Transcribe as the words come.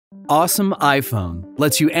Awesome iPhone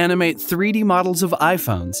lets you animate 3D models of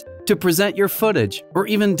iPhones to present your footage or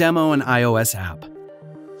even demo an iOS app.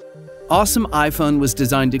 Awesome iPhone was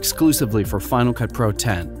designed exclusively for Final Cut Pro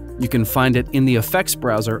 10. You can find it in the Effects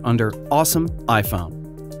browser under Awesome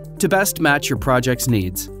iPhone. To best match your project's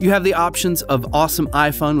needs, you have the options of Awesome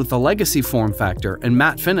iPhone with a legacy form factor and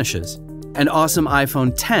matte finishes, and Awesome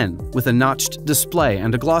iPhone 10 with a notched display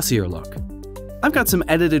and a glossier look. I've got some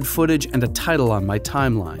edited footage and a title on my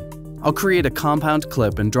timeline. I'll create a compound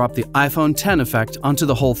clip and drop the iPhone 10 effect onto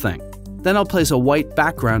the whole thing. Then I'll place a white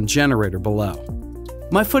background generator below.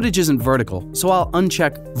 My footage isn't vertical, so I'll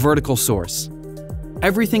uncheck Vertical Source.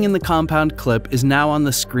 Everything in the compound clip is now on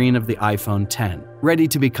the screen of the iPhone 10, ready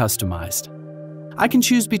to be customized. I can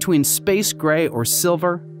choose between space gray or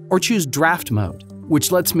silver, or choose draft mode,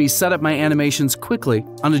 which lets me set up my animations quickly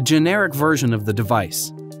on a generic version of the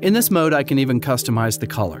device. In this mode, I can even customize the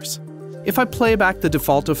colors. If I play back the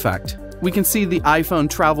default effect, we can see the iPhone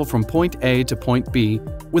travel from point A to point B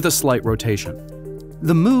with a slight rotation.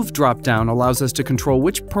 The Move drop-down allows us to control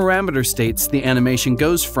which parameter states the animation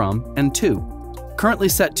goes from and to, currently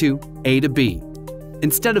set to A to B.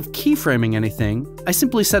 Instead of keyframing anything, I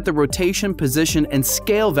simply set the rotation, position, and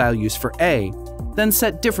scale values for A, then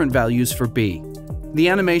set different values for B. The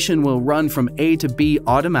animation will run from A to B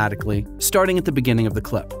automatically, starting at the beginning of the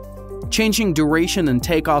clip. Changing duration and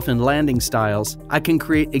takeoff and landing styles, I can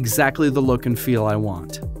create exactly the look and feel I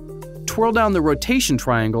want. Twirl down the rotation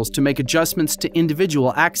triangles to make adjustments to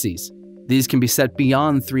individual axes. These can be set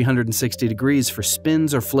beyond 360 degrees for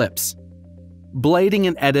spins or flips. Blading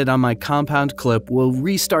and edit on my compound clip will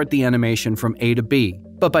restart the animation from A to B,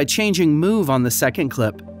 but by changing Move on the second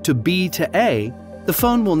clip to B to A, the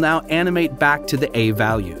phone will now animate back to the A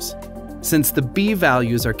values. Since the B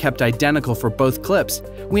values are kept identical for both clips,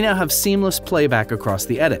 we now have seamless playback across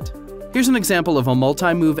the edit. Here's an example of a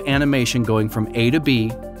multi-move animation going from A to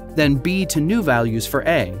B, then B to new values for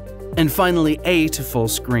A, and finally A to full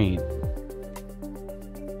screen.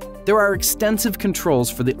 There are extensive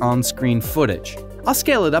controls for the on-screen footage. I'll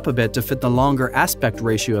scale it up a bit to fit the longer aspect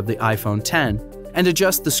ratio of the iPhone 10 and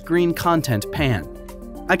adjust the screen content pan.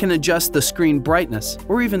 I can adjust the screen brightness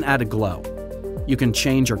or even add a glow. You can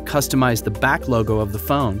change or customize the back logo of the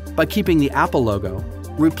phone by keeping the Apple logo,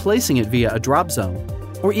 replacing it via a drop zone,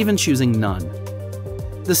 or even choosing none.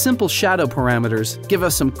 The simple shadow parameters give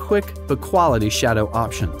us some quick but quality shadow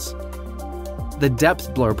options. The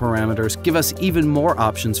depth blur parameters give us even more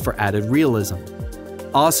options for added realism.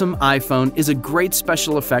 Awesome iPhone is a great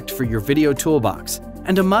special effect for your video toolbox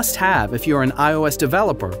and a must-have if you're an iOS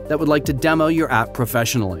developer that would like to demo your app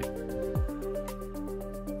professionally.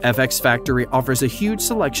 FxFactory offers a huge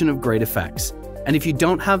selection of great effects, and if you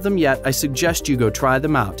don't have them yet, I suggest you go try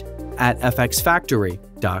them out at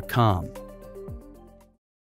FxFactory.com.